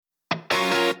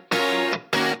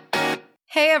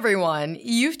Hey everyone,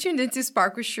 you've tuned into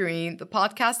Spark with Shireen, the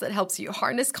podcast that helps you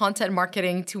harness content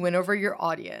marketing to win over your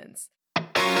audience.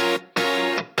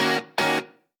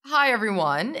 Hi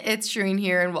everyone, it's Shireen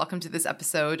here and welcome to this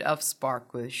episode of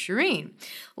Spark with Shireen.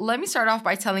 Let me start off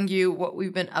by telling you what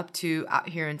we've been up to out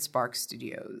here in Spark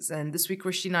Studios. And this week,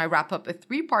 Rushdie and I wrap up a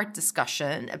 3-part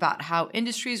discussion about how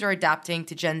industries are adapting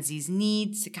to Gen Z's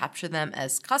needs to capture them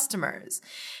as customers.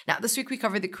 Now, this week we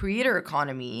cover the creator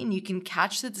economy, and you can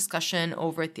catch the discussion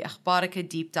over at the Akhbaraka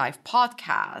Deep Dive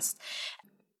podcast.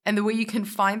 And the way you can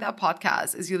find that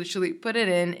podcast is you literally put it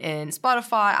in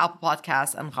Spotify, Apple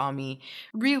Podcasts, and Anghami,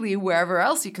 really wherever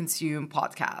else you consume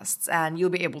podcasts, and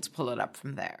you'll be able to pull it up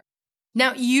from there.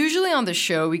 Now, usually on the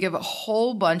show, we give a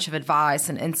whole bunch of advice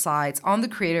and insights on the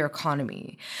creator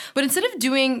economy. But instead of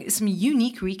doing some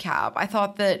unique recap, I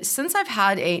thought that since I've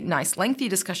had a nice lengthy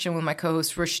discussion with my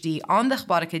co-host Rushdie on the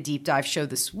Akhbaraka Deep Dive show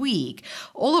this week,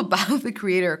 all about the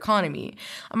creator economy,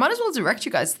 I might as well direct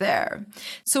you guys there.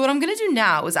 So what I'm going to do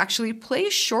now is actually play a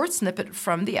short snippet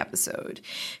from the episode.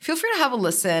 Feel free to have a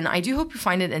listen. I do hope you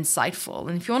find it insightful.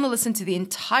 And if you want to listen to the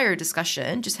entire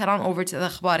discussion, just head on over to the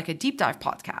Akhbaraka Deep Dive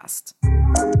podcast.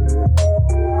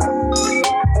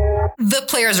 The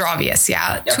players are obvious,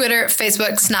 yeah. Yep. Twitter,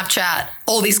 Facebook, Snapchat,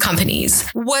 all these companies.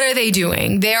 What are they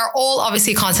doing? They are all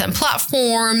obviously content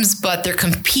platforms, but they're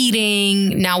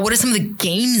competing. Now, what are some of the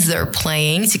games they're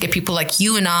playing to get people like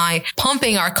you and I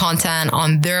pumping our content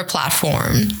on their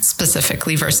platform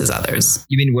specifically versus others?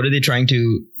 You mean, what are they trying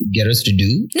to get us to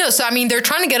do? No, so I mean, they're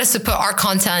trying to get us to put our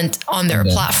content on their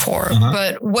platform.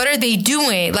 But what are they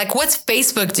doing? Like, what's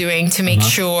Facebook doing to make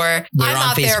sure I'm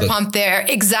not there, pumped there?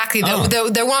 Exactly.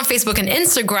 They want Facebook and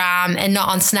Instagram and not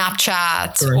on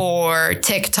Snapchat or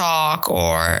TikTok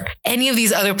or any of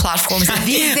these other platforms.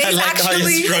 These days, I like how you're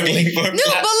struggling for but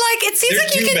like it seems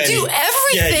like you can do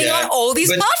everything on all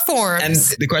these platforms. And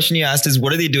the question you asked is,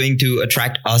 what are they doing to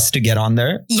attract us to get on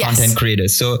there? Yes. Content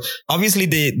creators. So obviously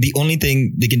the only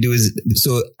thing they can do is,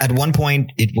 so at one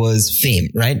point it was fame,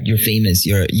 right? You're famous,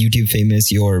 you're YouTube famous,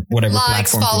 you're whatever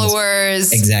likes, platform.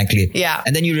 Followers. Famous. Exactly. Yeah.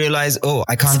 And then you realize,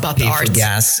 I can't pay for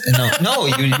gas. No,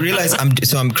 you realize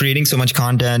I'm creating so much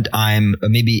content. I'm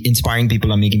maybe inspiring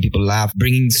people. I'm making people laugh,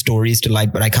 bringing stories to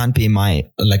light, but I can't pay my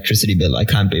electricity bill. I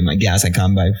can't pay my gas. I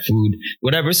can't buy food,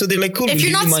 whatever. So they're like, cool. If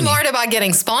you're not smart about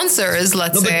getting sponsors,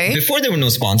 let's say. Before there were no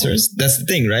sponsors, that's the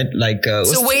thing, right? Like,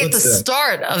 so way at the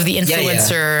start of the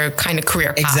influencer kind of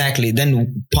career path. Exactly.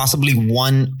 Then possibly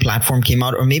one platform came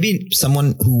out, or maybe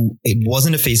someone who, it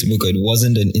wasn't a Facebook, or it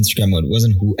wasn't an Instagram, or it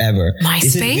wasn't whoever. MySpace? They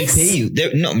said, we pay you.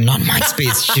 No, not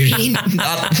MySpace, Shireen.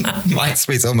 Not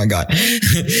MySpace. Oh my God.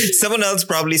 Someone else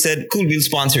probably said, cool, we'll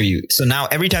sponsor you. So now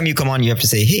every time you come on, you have to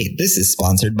say, hey, this is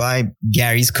sponsored by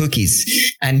Gary's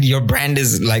Cookies. And your brand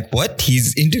is like, what?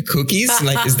 He's into cookies?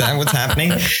 Like, is that what's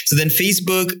happening? So then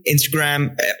Facebook,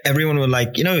 Instagram, everyone were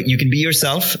like, you can be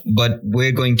yourself, but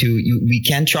we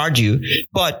can't charge you,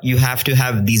 but you have to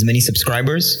have these many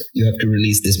subscribers. You have to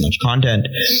release this much content,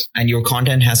 and your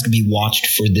content has to be watched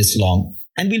for this long,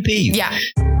 and we'll pay you. Yeah.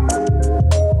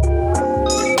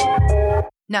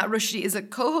 Now, Rushdie is a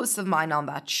co-host of mine on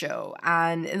that show,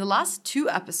 and in the last 2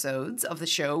 episodes of the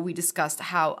show, we discussed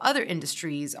how other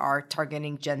industries are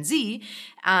targeting Gen Z,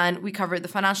 and we covered the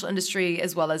financial industry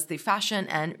as well as the fashion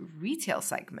and retail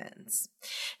segments.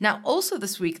 Now, also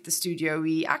this week at the studio,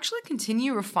 we actually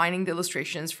continue refining the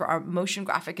illustrations for our Motion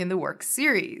Graphic in the Work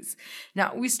series.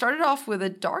 Now, we started off with a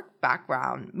dark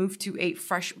background, moved to a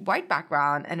fresh white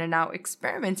background, and are now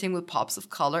experimenting with pops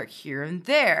of color here and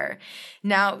there.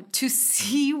 Now, to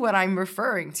see what I'm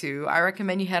referring to, I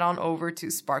recommend you head on over to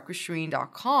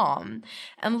sparkwithshireen.com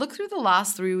and look through the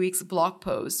last 3 weeks' blog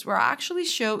posts where I actually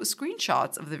show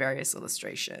screenshots of the various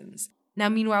illustrations. Now,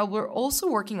 meanwhile, we're also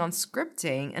working on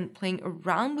scripting and playing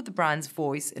around with the brand's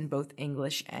voice in both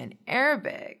English and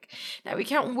Arabic. Now, we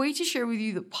can't wait to share with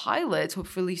you the pilot,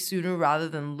 hopefully sooner rather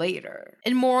than later.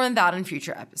 And more on that in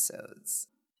future episodes.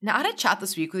 Now, I had a chat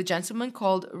this week with a gentleman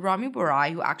called Rami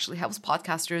Borai, who actually helps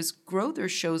podcasters grow their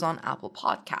shows on Apple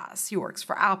Podcasts. He works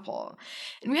for Apple.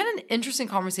 And we had an interesting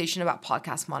conversation about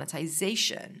podcast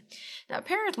monetization. Now,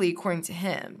 apparently, according to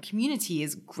him, community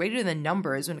is greater than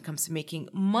numbers when it comes to making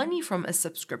money from a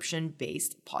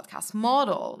subscription-based podcast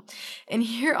model. And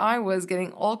here I was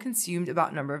getting all consumed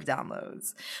about number of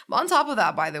downloads. But on top of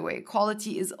that, by the way,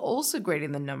 quality is also greater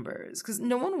than numbers because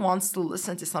no one wants to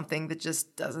listen to something that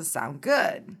just doesn't sound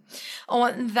good.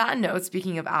 On that note,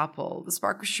 speaking of Apple, the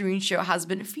Spark with Shireen show has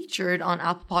been featured on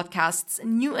Apple Podcasts'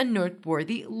 new and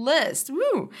noteworthy list.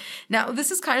 Woo! Now,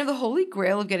 this is kind of the holy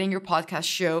grail of getting your podcast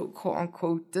show,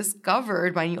 quote-unquote,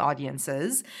 discovered by new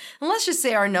audiences. And let's just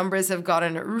say our numbers have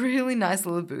gotten a really nice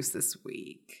little boost this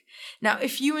week. Now,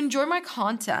 if you enjoy my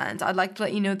content, I'd like to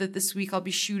let you know that this week I'll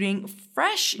be shooting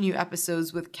fresh new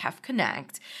episodes with Kef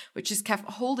Connect, which is Kef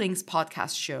Holdings'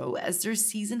 podcast show, as their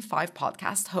season 5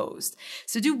 podcast host.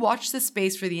 So do watch this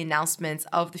space for the announcements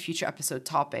of the future episode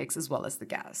topics as well as the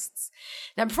guests.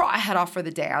 Now, before I head off for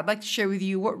the day, I'd like to share with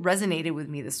you what resonated with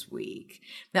me this week.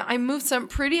 Now, I moved some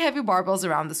pretty heavy barbells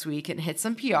around this week and hit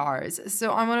some PRs,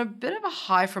 so I'm on a bit of a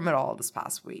high from it all this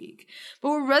past week. But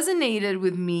what resonated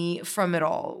with me from it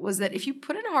all was that if you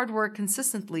put in hard work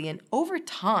consistently and over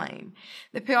time,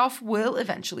 the payoff will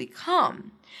eventually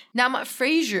come. Now, Matt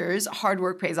Fraser's Hard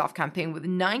Work Pays Off campaign with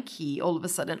Nike all of a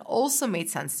sudden also made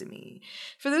sense to me.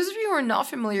 For those of you who are not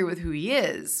familiar with who he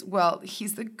is, well,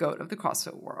 he's the GOAT of the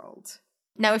CrossFit world.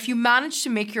 Now, if you manage to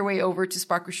make your way over to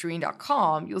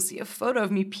sparkwithshireen.com, you'll see a photo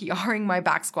of me PRing my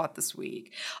back squat this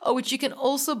week. Oh, which you can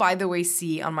also, by the way,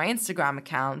 see on my Instagram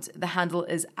account. The handle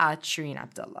is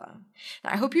 @ShireenAbdullah. Now,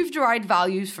 I hope you've derived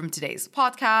value from today's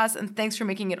podcast, and thanks for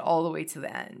making it all the way to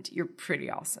the end. You're pretty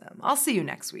awesome. I'll see you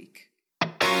next week.